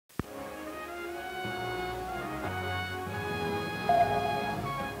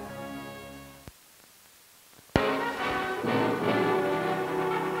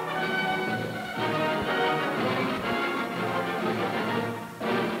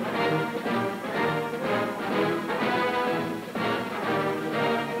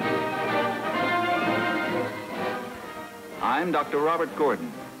I'm Dr. Robert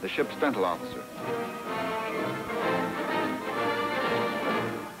Gorden, the ship's dental officer.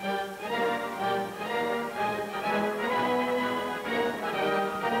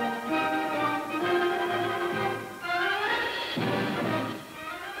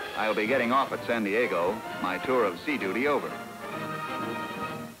 I'll be getting off at San Diego, my tour of sea duty over.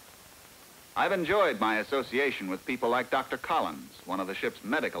 I've enjoyed my association with people like Dr. Collins, one of the ship's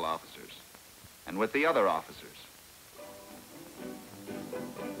medical officers, and with the other officers.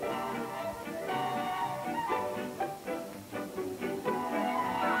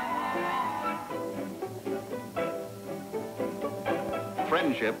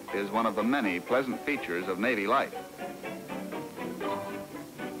 Friendship is one of the many pleasant features of Navy life.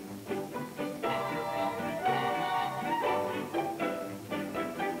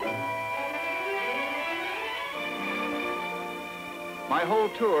 My whole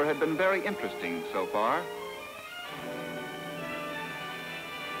tour had been very interesting so far.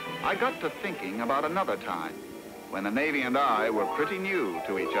 I got to thinking about another time when the Navy and I were pretty new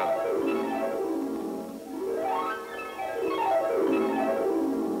to each other.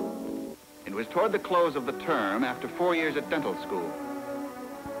 It was toward the close of the term after 4 years at dental school.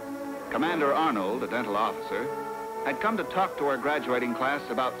 Commander Arnold, a dental officer, had come to talk to our graduating class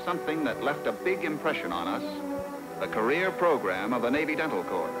about something that left a big impression on us: the career program of the Navy Dental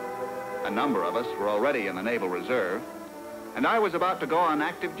Corps. A number of us were already in the Naval Reserve, and I was about to go on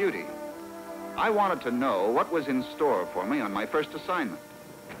active duty. I wanted to know what was in store for me on my first assignment.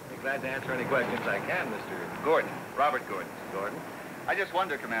 Be glad to answer any questions I can, Mr. Gorden. Robert Gorden, Mr. Gorden. I just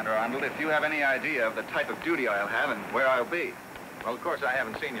wonder, Commander Arnold, if you have any idea of the type of duty I'll have and where I'll be. Well, of course, I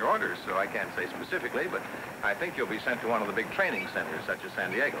haven't seen your orders, so I can't say specifically, but I think you'll be sent to one of the big training centers, such as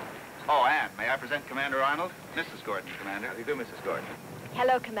San Diego. Oh, Anne, may I present Commander Arnold? Mrs. Gorden, Commander. How do you do, Mrs. Gorden?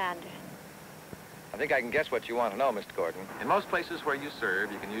 Hello, Commander. I think I can guess what you want to know, Mr. Gorden. In most places where you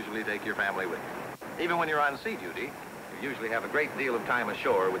serve, you can usually take your family with you. Even when you're on sea duty, you usually have a great deal of time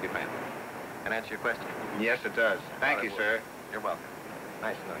ashore with your family. Can I answer your question? Yes, it does. Thank you, sir. You're welcome.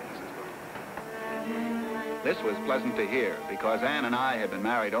 Nice to know you, Mrs. Gorden. This was pleasant to hear, because Anne and I had been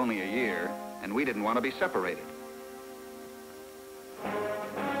married only a year, and we didn't want to be separated.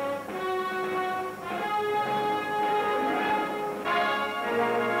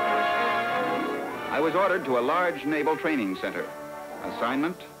 I was ordered to a large naval training center.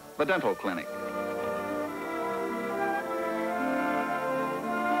 Assignment, the dental clinic.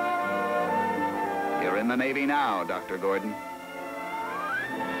 You're in the Navy now, Dr. Gorden.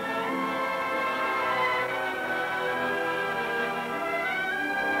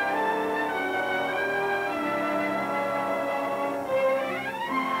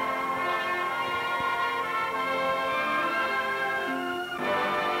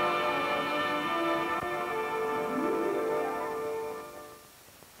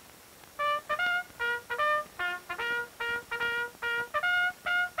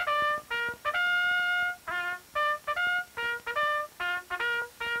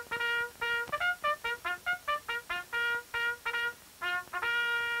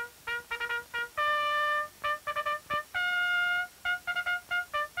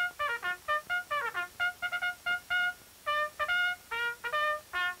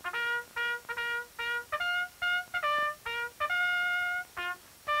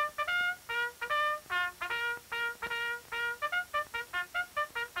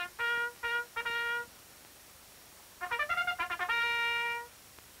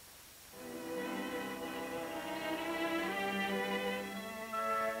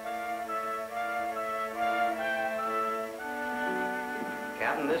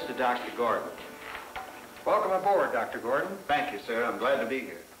 Captain, this is Dr. Gorden. Welcome aboard, Dr. Gorden. Thank you, sir. I'm glad to be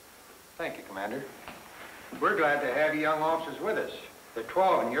here. Thank you, Commander. We're glad to have you young officers with us. There are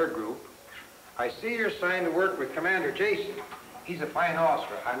 12 in your group. I see you're assigned to work with Commander Jason. He's a fine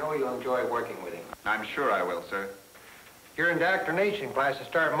officer. I know you'll enjoy working with him. I'm sure I will, sir. Your indoctrination classes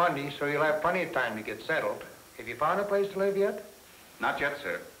start Monday, so you'll have plenty of time to get settled. Have you found a place to live yet? Not yet,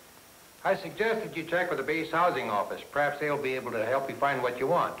 sir. I suggest that you check with the base housing office. Perhaps they'll be able to help you find what you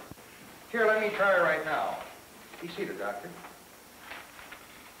want. Here, let me try right now. Be seated, Doctor.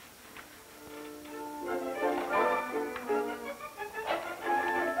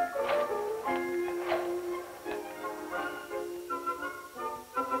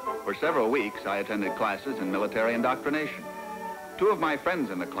 For several weeks, I attended classes in military indoctrination. 2 of my friends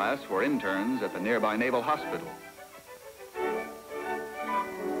in the class were interns at the nearby Naval Hospital.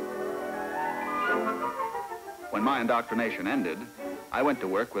 When my indoctrination ended, I went to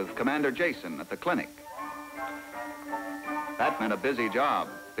work with Commander Jason at the clinic. That meant a busy job,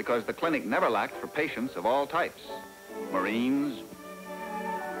 because the clinic never lacked for patients of all types. Marines,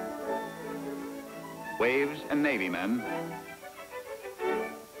 Waves, and Navy men,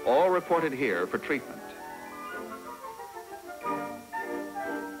 all reported here for treatment.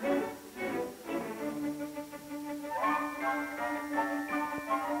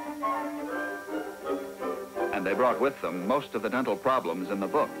 And they brought with them most of the dental problems in the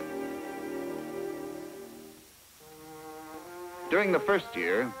book. During the first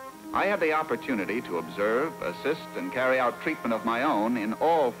year, I had the opportunity to observe, assist, and carry out treatment of my own in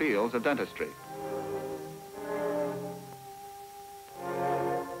all fields of dentistry.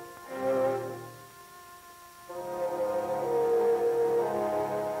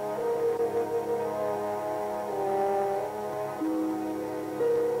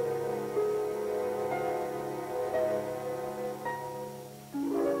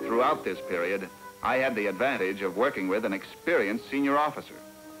 Throughout this period, I had the advantage of working with an experienced senior officer.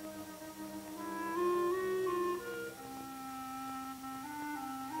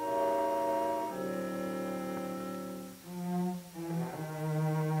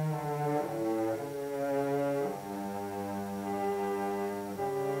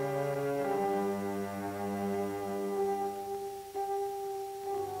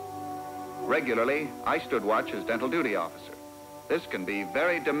 Regularly, I stood watch as dental duty officer. This can be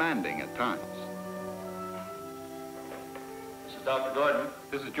very demanding at times. This is Dr. Gorden.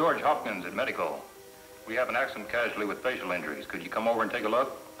 This is George Hopkins at Medical. We have an accident casualty with facial injuries. Could you come over and take a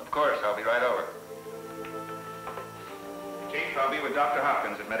look? Of course, I'll be right over. Chief, I'll be with Dr.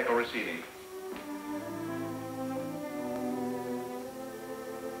 Hopkins at Medical Receiving.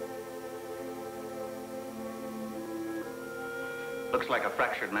 Looks like a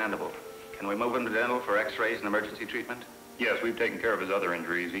fractured mandible. Can we move him to dental for x-rays and emergency treatment? Yes, we've taken care of his other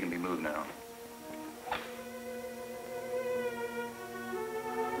injuries. He can be moved now.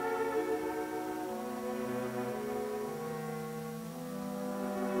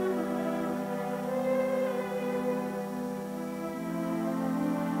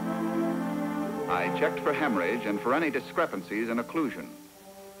 I checked for hemorrhage and for any discrepancies in occlusion.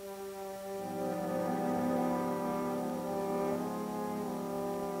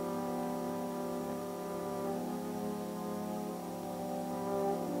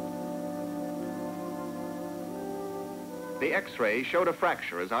 The x-ray showed a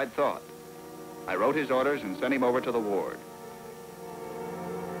fracture as I'd thought. I wrote his orders and sent him over to the ward.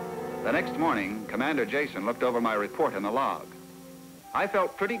 The next morning, Commander Jason looked over my report in the log. I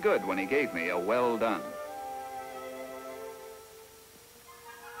felt pretty good when he gave me a well done.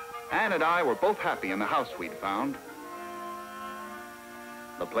 Ann and I were both happy in the house we'd found.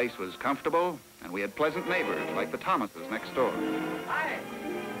 The place was comfortable, and we had pleasant neighbors like the Thomases next door. Hi.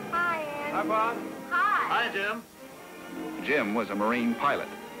 Hi, Ann. Hi, Bob. Hi. Hi, Jim. Jim was a Marine pilot.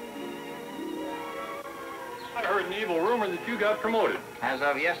 I heard an evil rumor that you got promoted. As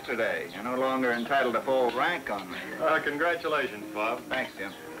of yesterday, you're no longer entitled to full rank on me. Congratulations, Bob. Thanks,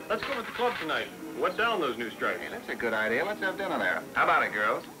 Jim. Let's go to the club tonight. What's down those new stripes? Hey, that's a good idea. Let's have dinner there. How about it,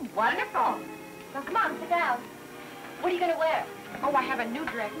 girls? Wonderful. Now, come on, sit down. What are you going to wear? Oh, I have a new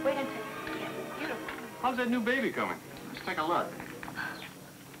dress. Wait until... Yes, it's beautiful. How's that new baby coming? Let's take a look.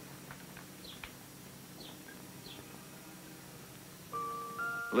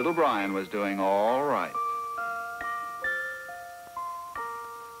 Little Brian was doing all right.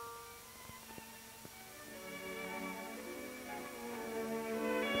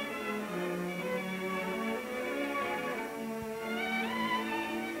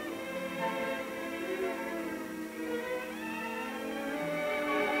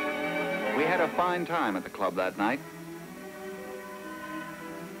 We had a fine time at the club that night.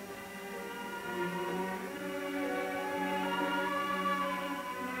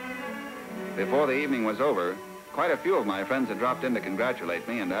 Before the evening was over, quite a few of my friends had dropped in to congratulate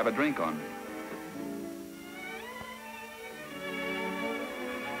me and to have a drink on me.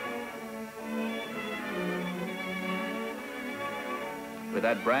 With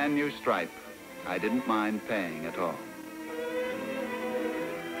that brand new stripe, I didn't mind paying at all.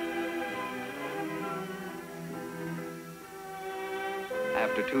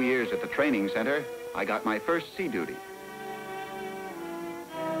 After 2 years at the training center, I got my first sea duty.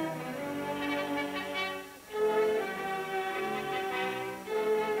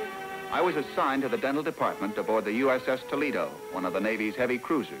 I was assigned to the dental department aboard the USS Toledo, one of the Navy's heavy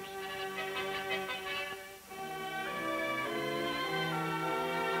cruisers.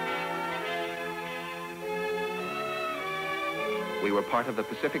 We were part of the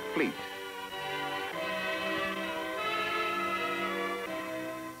Pacific Fleet.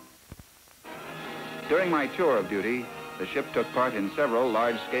 During my tour of duty, the ship took part in several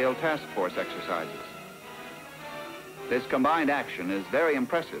large-scale task force exercises. This combined action is very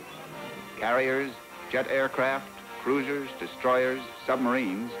impressive. Carriers, jet aircraft, cruisers, destroyers,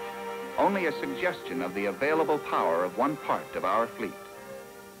 submarines, only a suggestion of the available power of one part of our fleet.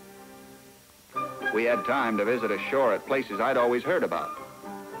 We had time to visit ashore at places I'd always heard about.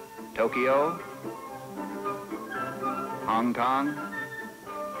 Tokyo, Hong Kong,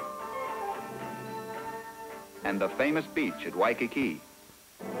 and the famous beach at Waikiki.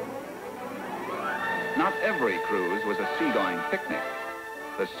 Not every cruise was a seagoing picnic.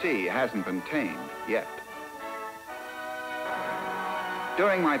 The sea hasn't been tamed yet.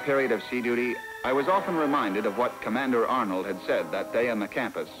 During my period of sea duty, I was often reminded of what Commander Arnold had said that day on the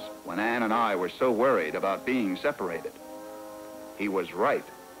campus when Ann and I were so worried about being separated. He was right.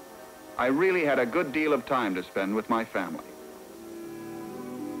 I really had a good deal of time to spend with my family.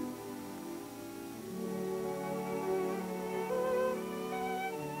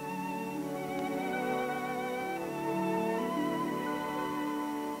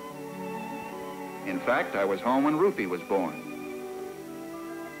 In fact, I was home when Ruthie was born.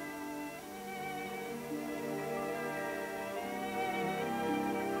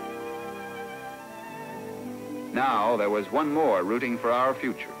 Now, there was one more rooting for our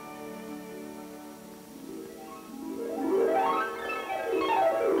future.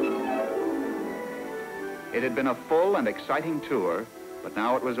 It had been a full and exciting tour, but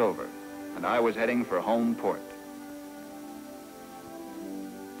now it was over, and I was heading for home port.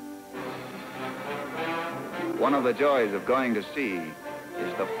 One of the joys of going to sea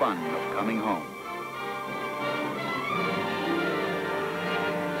is the fun of coming home.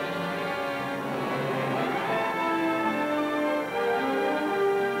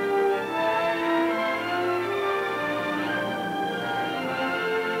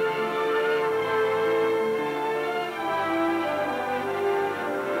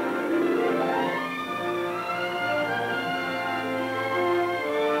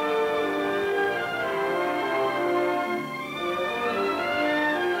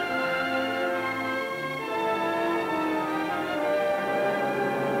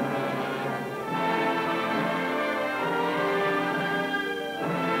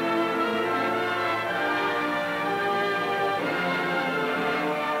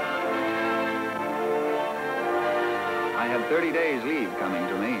 I had 30 days leave coming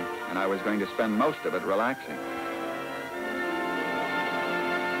to me, and I was going to spend most of it relaxing.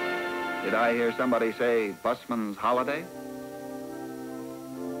 Did I hear somebody say busman's holiday?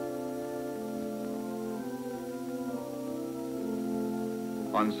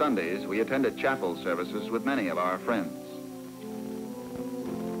 On Sundays, we attended chapel services with many of our friends.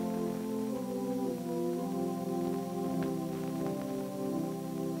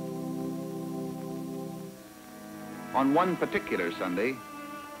 On one particular Sunday,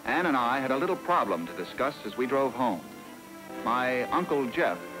 Ann and I had a little problem to discuss as we drove home. My Uncle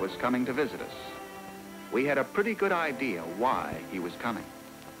Jeff was coming to visit us. We had a pretty good idea why he was coming.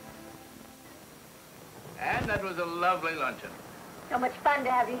 And that was a lovely luncheon. So much fun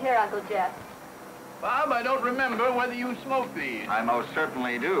to have you here, Uncle Jeff. Bob, I don't remember whether you smoked these. I most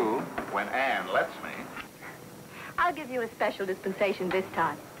certainly do, when Ann lets me. I'll give you a special dispensation this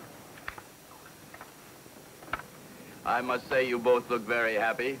time. I must say you both look very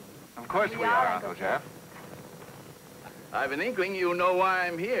happy. Of course we are, Uncle Jeff. I've an inkling you know why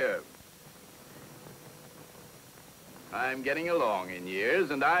I'm here. I'm getting along in years,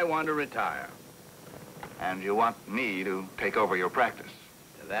 and I want to retire. And you want me to take over your practice?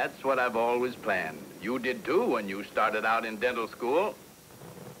 That's what I've always planned. You did too when you started out in dental school.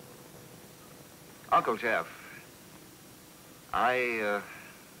 Uncle Jeff,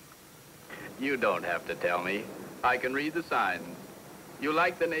 You don't have to tell me. I can read the signs. You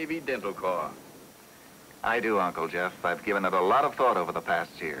like the Navy Dental Corps. I do, Uncle Jeff. I've given it a lot of thought over the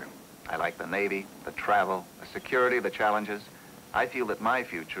past year. I like the Navy, the travel, the security, the challenges. I feel that my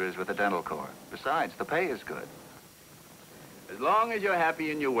future is with the Dental Corps. Besides, the pay is good. As long as you're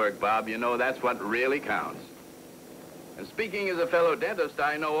happy in your work, Bob, you know that's what really counts. And speaking as a fellow dentist,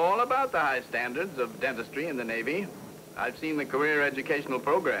 I know all about the high standards of dentistry in the Navy. I've seen the career educational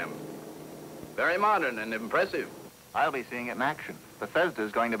program. Very modern and impressive. I'll be seeing it in action. Bethesda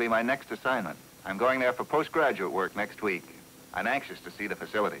is going to be my next assignment. I'm going there for postgraduate work next week. I'm anxious to see the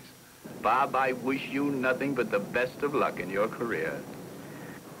facilities. Bob, I wish you nothing but the best of luck in your career.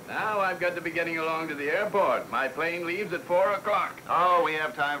 Now I've got to be getting along to the airport. My plane leaves at 4 o'clock. Oh, we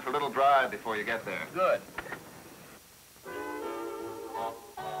have time for a little drive before you get there. Good.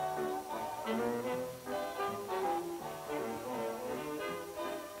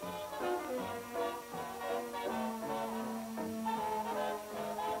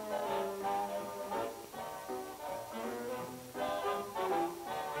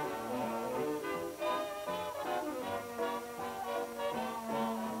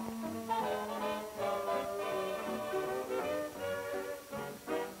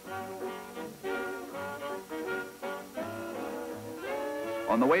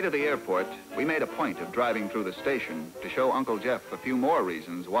 On the way to the airport, we made a point of driving through the station to show Uncle Jeff a few more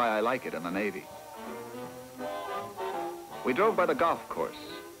reasons why I like it in the Navy. We drove by the golf course.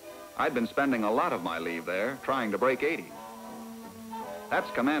 I'd been spending a lot of my leave there trying to break 80. That's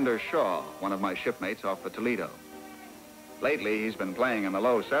Commander Shaw, one of my shipmates off the Toledo. Lately, he's been playing in the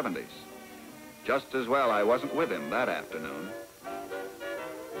low 70s. Just as well I wasn't with him that afternoon.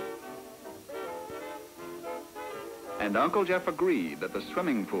 And Uncle Jeff agreed that the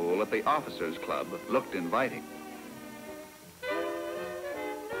swimming pool at the Officers Club looked inviting.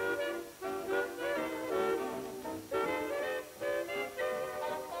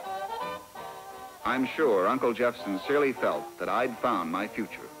 I'm sure Uncle Jeff sincerely felt that I'd found my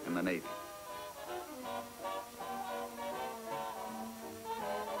future in the Navy.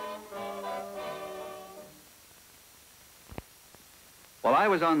 While I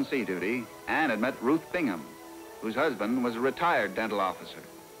was on sea duty, Ann had met Ruth Bingham, whose husband was a retired dental officer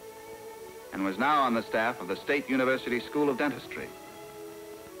and was now on the staff of the State University School of Dentistry.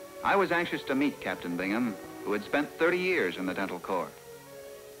 I was anxious to meet Captain Bingham, who had spent 30 years in the dental corps.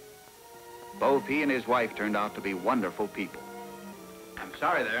 Both he and his wife turned out to be wonderful people. I'm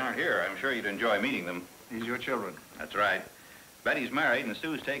sorry they aren't here. I'm sure you'd enjoy meeting them. These your children? That's right. Betty's married and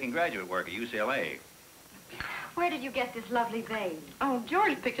Sue's taking graduate work at UCLA. Where did you get this lovely vase? Oh,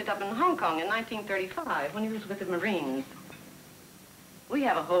 George picked it up in Hong Kong in 1935 when he was with the Marines. We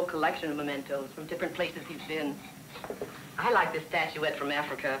have a whole collection of mementos from different places he's been. I like this statuette from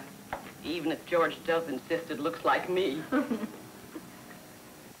Africa, even if George does insist it looks like me.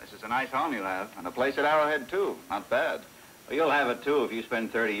 This is a nice home you have, and a place at Arrowhead, too. Not bad. Well, you'll have it, too, if you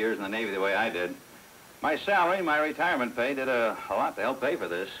spend 30 years in the Navy the way I did. My salary and my retirement pay did a lot to help pay for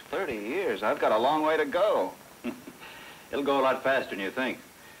this. 30 years? I've got a long way to go. It'll go a lot faster than you think.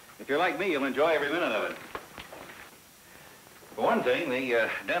 If you're like me, you'll enjoy every minute of it. For one thing, the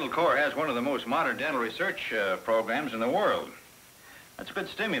Dental Corps has one of the most modern dental research programs in the world. That's a good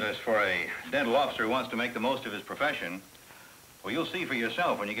stimulus for a dental officer who wants to make the most of his profession. Well, you'll see for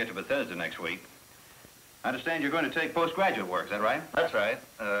yourself when you get to Bethesda next week. I understand you're going to take postgraduate work, is that right? That's right.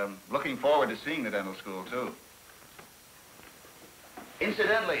 Looking forward to seeing the dental school, too.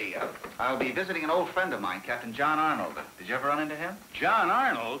 Incidentally, I'll be visiting an old friend of mine, Captain John Arnold. Did you ever run into him? John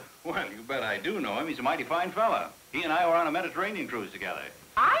Arnold? Well, you bet I do know him. He's a mighty fine fella. He and I were on a Mediterranean cruise together.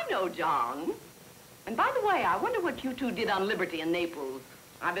 I know John. And by the way, I wonder what you two did on Liberty in Naples.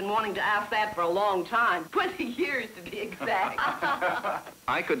 I've been wanting to ask that for a long time. 20 years to be exact.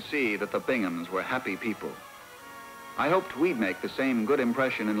 I could see that the Binghams were happy people. I hoped we'd make the same good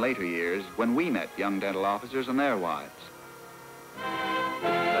impression in later years when we met young dental officers and their wives.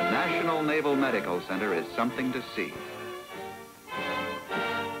 The National Naval Medical Center is something to see.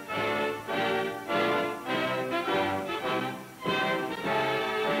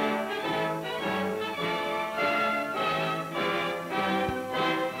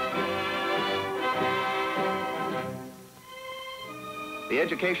 The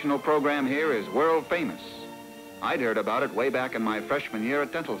educational program here is world famous. I'd heard about it way back in my freshman year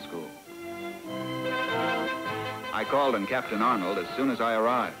at dental school. I called on Captain Arnold as soon as I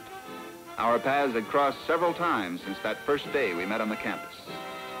arrived. Our paths had crossed several times since that first day we met on the campus.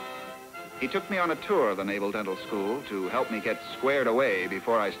 He took me on a tour of the Naval Dental School to help me get squared away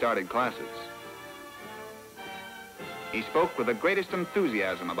before I started classes. He spoke with the greatest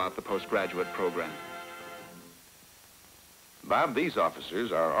enthusiasm about the postgraduate program. Bob, these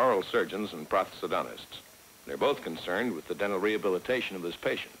officers are oral surgeons and prosthodontists. They're both concerned with the dental rehabilitation of this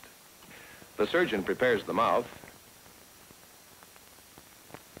patient. The surgeon prepares the mouth,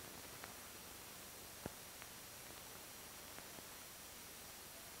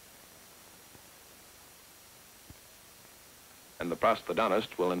 and the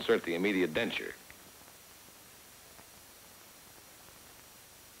prosthodontist will insert the immediate denture.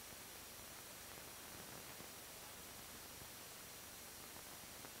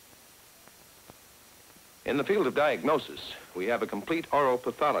 In the field of diagnosis, we have a complete oral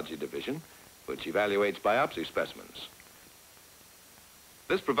pathology division, which evaluates biopsy specimens.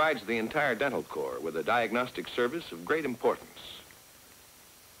 This provides the entire dental corps with a diagnostic service of great importance.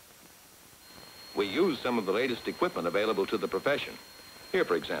 We use some of the latest equipment available to the profession. Here,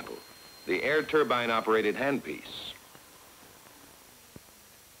 for example, the air turbine-operated handpiece.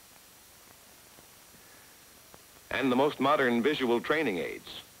 And the most modern visual training aids,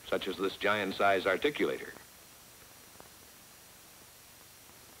 such as this giant-size articulator.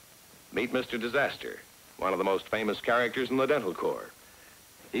 Meet Mr. Disaster, one of the most famous characters in the dental corps.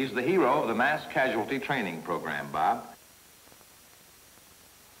 He's the hero of the mass casualty training program, Bob.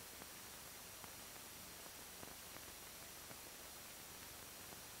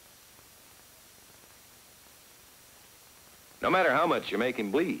 No matter how much you make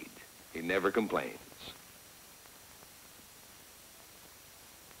him bleed, he never complains.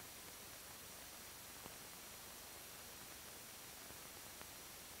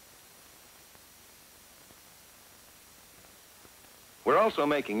 We're also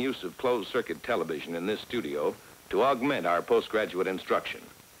making use of closed-circuit television in this studio to augment our postgraduate instruction.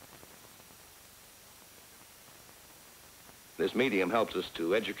 This medium helps us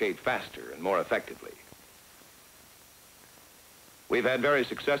to educate faster and more effectively. We've had very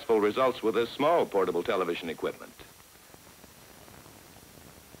successful results with this small portable television equipment.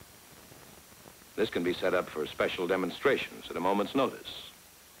 This can be set up for special demonstrations at a moment's notice.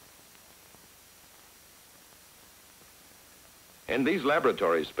 In these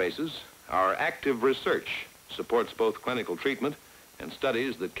laboratory spaces, our active research supports both clinical treatment and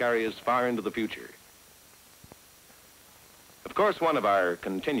studies that carry us far into the future. Of course, one of our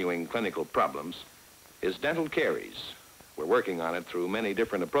continuing clinical problems is dental caries. We're working on it through many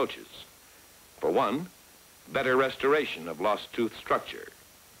different approaches. For one, better restoration of lost tooth structure.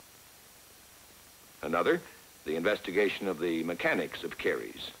 Another, the investigation of the mechanics of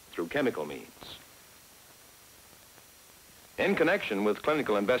caries through chemical means. In connection with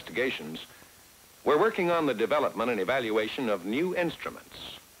clinical investigations, we're working on the development and evaluation of new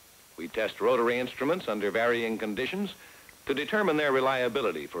instruments. We test rotary instruments under varying conditions to determine their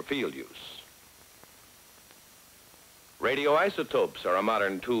reliability for field use. Radioisotopes are a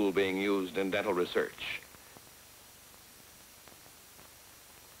modern tool being used in dental research.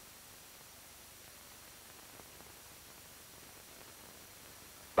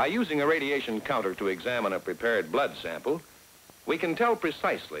 By using a radiation counter to examine a prepared blood sample, we can tell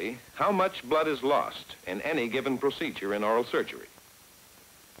precisely how much blood is lost in any given procedure in oral surgery.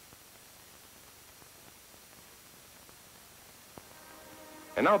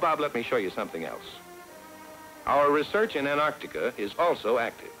 And now, Bob, let me show you something else. Our research in Antarctica is also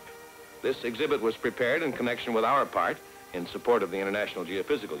active. This exhibit was prepared in connection with our part in support of the International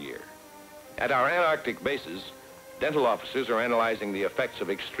Geophysical Year. At our Antarctic bases, dental officers are analyzing the effects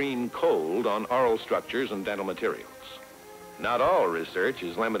of extreme cold on oral structures and dental materials. Not all research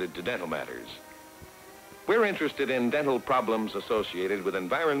is limited to dental matters. We're interested in dental problems associated with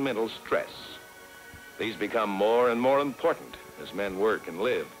environmental stress. These become more and more important as men work and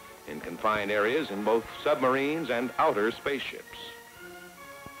live in confined areas in both submarines and outer spaceships.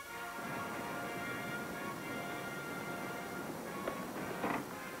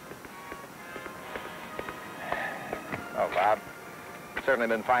 Oh, Bob, it's certainly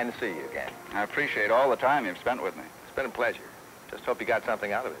been fine to see you again. I appreciate all the time you've spent with me. It's been a pleasure. Just hope you got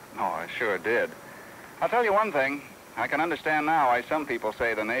something out of it. Oh, I sure did. I'll tell you one thing. I can understand now why some people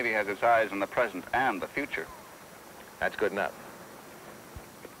say the Navy has its eyes on the present and the future. That's good enough.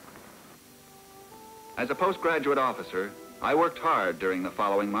 As a postgraduate officer, I worked hard during the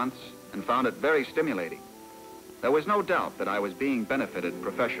following months and found it very stimulating. There was no doubt that I was being benefited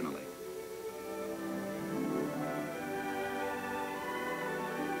professionally.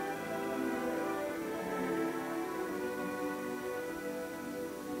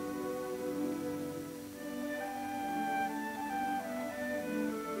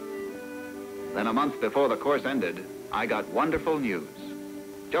 Then a month before the course ended, I got wonderful news.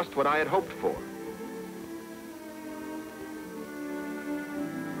 Just what I had hoped for.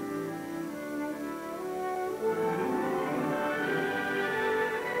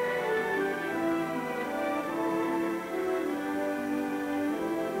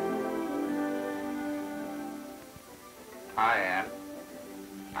 Hi, Ann.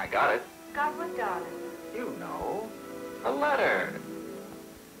 I got it. Got what, darling? You know, a letter.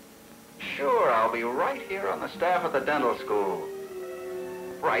 Sure, I'll be right here on the staff of the dental school.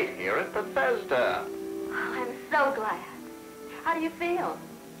 Right here at Bethesda. Oh, I'm so glad. How do you feel?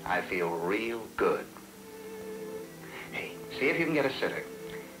 I feel real good. Hey, see if you can get a sitter.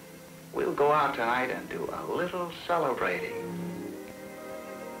 We'll go out tonight and do a little celebrating.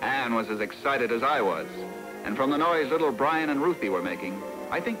 Ann was as excited as I was. And from the noise little Brian and Ruthie were making,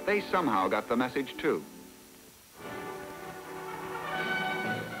 I think they somehow got the message, too.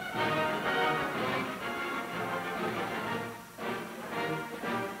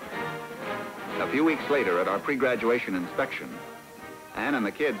 A few weeks later, at our pre-graduation inspection, Ann and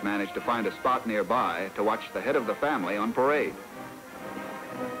the kids managed to find a spot nearby to watch the head of the family on parade.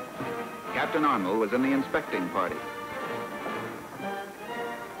 Captain Arnold was in the inspecting party.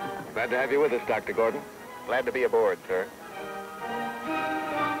 Glad to have you with us, Dr. Gorden. Glad to be aboard, sir.